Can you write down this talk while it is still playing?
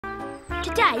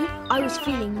Today, I was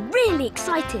feeling really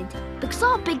excited because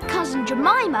our big cousin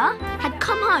Jemima had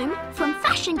come home from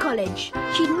fashion college.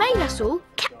 She'd made us all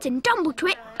Captain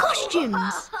Dumbletwit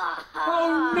costumes.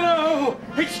 Oh no!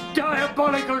 It's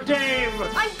diabolical Dave!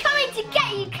 I'm coming to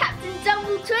get you, Captain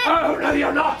Dumbletwit! Oh no,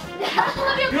 you're not!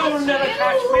 You'll never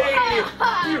catch me!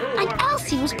 And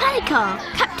Elsie was Panica,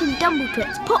 Captain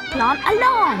Dumbletwit's pot plant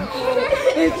alarm.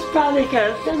 It's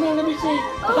Panica! Let me see.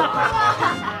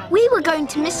 We were going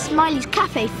to Miss Smiley's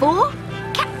cafe for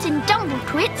Captain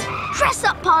Dumbletwit's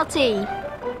dress-up party.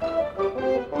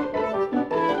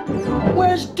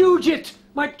 Where's Doojit,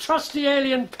 my trusty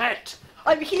alien pet?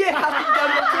 I'm here, Captain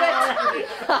Dumbletwit!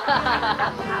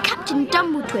 Captain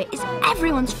Dumbletwit is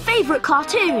everyone's favourite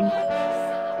cartoon.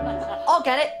 I'll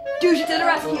get it. Doojit to the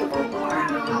rescue!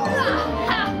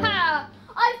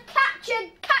 I've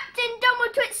captured Captain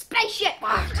Dumbletwit's spaceship!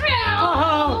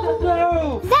 Oh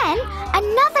no! Then,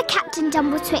 another Captain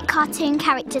Dumbletwit cartoon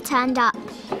character turned up.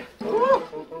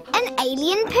 An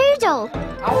alien poodle.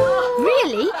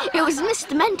 Really? It was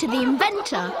Mr. Mentor, the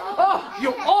inventor. Oh,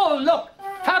 you all look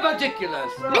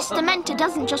fabadiculous! Mr. Mentor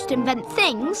doesn't just invent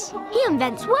things, he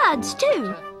invents words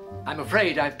too. I'm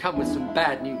afraid I've come with some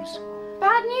bad news.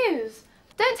 Bad news?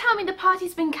 Don't tell me the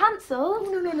party's been cancelled.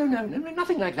 No,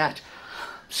 nothing like that.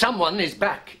 Someone is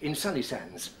back in Sunny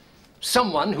Sands.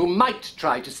 Someone who might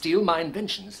try to steal my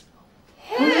inventions.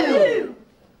 Who?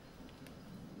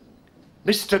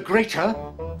 Mr. Greater,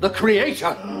 the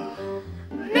creator.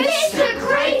 Mr.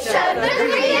 Greater, the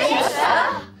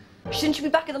creator? Shouldn't you be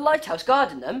back at the lighthouse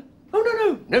guarding them?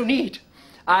 Oh, no need.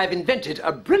 I've invented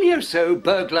a Brilioso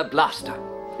burglar blaster.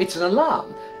 It's an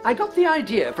alarm. I got the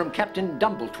idea from Captain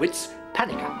Dumbletwit's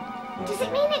Panica. Does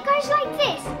it mean it goes like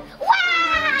this?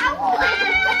 Wow!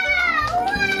 Wow!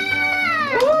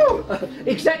 Woo!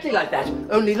 Exactly like that,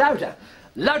 only louder.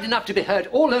 Loud enough to be heard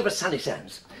all over Sunny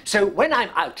Sands. So when I'm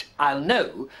out, I'll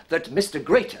know that Mr.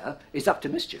 Greater is up to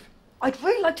mischief. I'd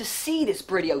really like to see this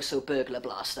Brilioso burglar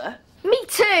blaster. Me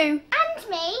too. And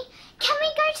me? Can we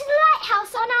go to the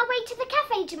lighthouse on our way to the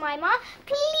cafe, Jemima?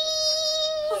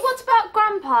 Please? What about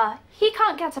Grandpa? He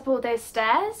can't get up all those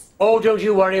stairs. Oh, don't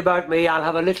you worry about me. I'll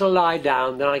have a little lie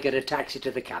down, then I get a taxi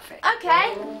to the cafe.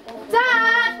 Okay.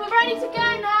 Dad, we're ready to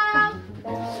go now.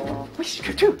 Where should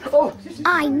you go to? Oh,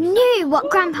 I knew what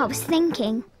Grandpa was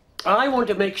thinking. I want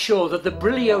to make sure that the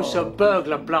Brilioso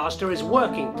burglar blaster is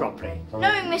working properly.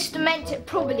 Knowing Mr. Mentor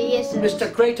probably isn't. Mr.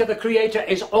 Greater, the creator,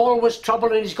 is always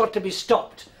trouble and he's got to be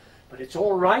stopped. But it's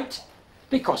all right,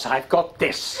 because I've got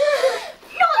this.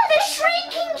 Not the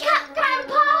shrieking cat,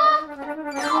 Grandpa!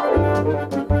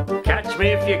 Catch me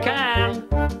if you can.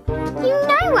 You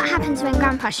know what happens when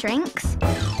Grandpa shrinks.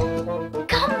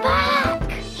 Come back!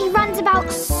 He runs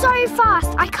about so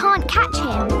fast I can't catch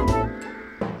him.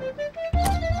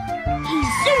 He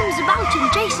zooms about in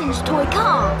Jason's toy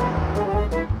car.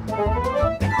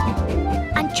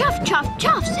 And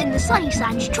chuffs in the Sunny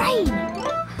Sands train.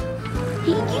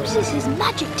 He uses his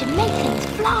magic to make things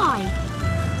fly.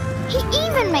 He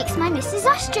even makes my Mrs.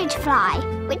 Ostrich fly,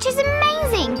 which is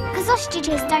amazing, because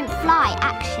ostriches don't fly,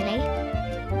 actually.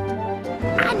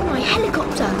 And my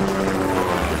helicopter.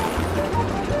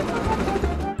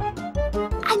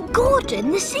 And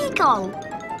Gordon the seagull.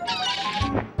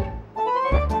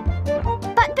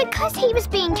 But because he was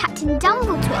being Captain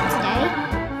Dumbletwit today,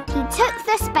 he took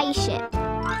the spaceship.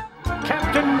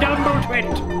 Captain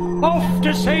Dumbletwit, off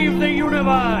to save the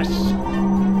universe.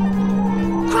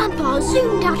 Grandpa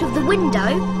zoomed out of the window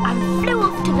and flew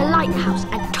off to the lighthouse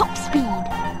and